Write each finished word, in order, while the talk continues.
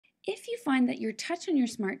If you find that your touch on your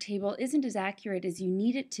smart table isn't as accurate as you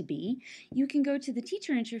need it to be, you can go to the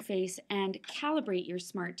teacher interface and calibrate your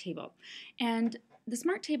smart table. And the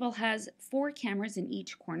smart table has 4 cameras in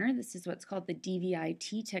each corner. This is what's called the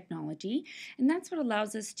DVI-T technology, and that's what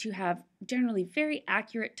allows us to have generally very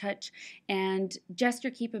accurate touch and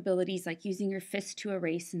gesture capabilities like using your fist to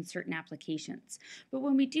erase in certain applications. But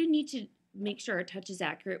when we do need to make sure our touch is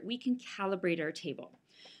accurate, we can calibrate our table.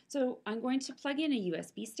 So I'm going to plug in a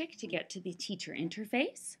USB stick to get to the teacher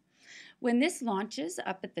interface. When this launches,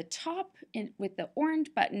 up at the top with the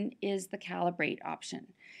orange button is the Calibrate option.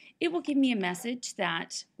 It will give me a message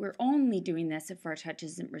that we're only doing this if our touch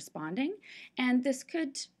isn't responding, and this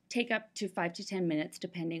could take up to 5 to 10 minutes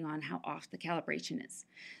depending on how off the calibration is.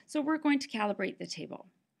 So we're going to calibrate the table.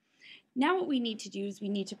 Now what we need to do is we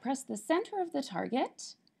need to press the center of the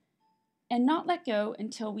target and not let go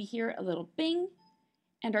until we hear a little bing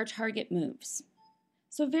and our target moves.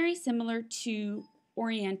 So very similar to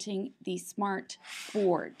orienting the smart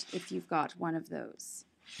board if you've got one of those.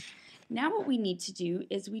 Now what we need to do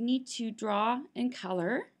is we need to draw and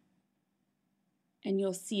color, and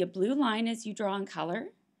you'll see a blue line as you draw and color,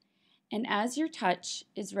 and as your touch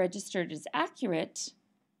is registered as accurate,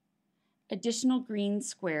 additional green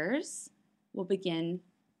squares will begin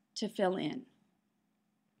to fill in.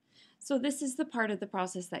 So this is the part of the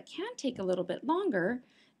process that can take a little bit longer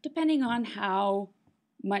depending on how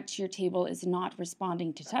much your table is not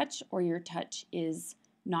responding to touch or your touch is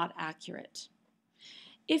not accurate.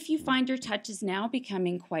 If you find your touch is now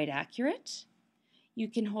becoming quite accurate, you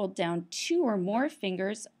can hold down 2 or more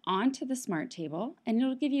fingers onto the smart table and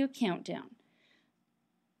it'll give you a countdown.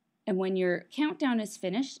 And when your countdown is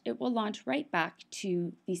finished, it will launch right back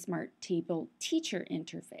to the smart table teacher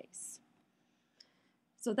interface.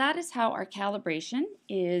 So that is how our calibration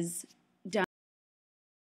is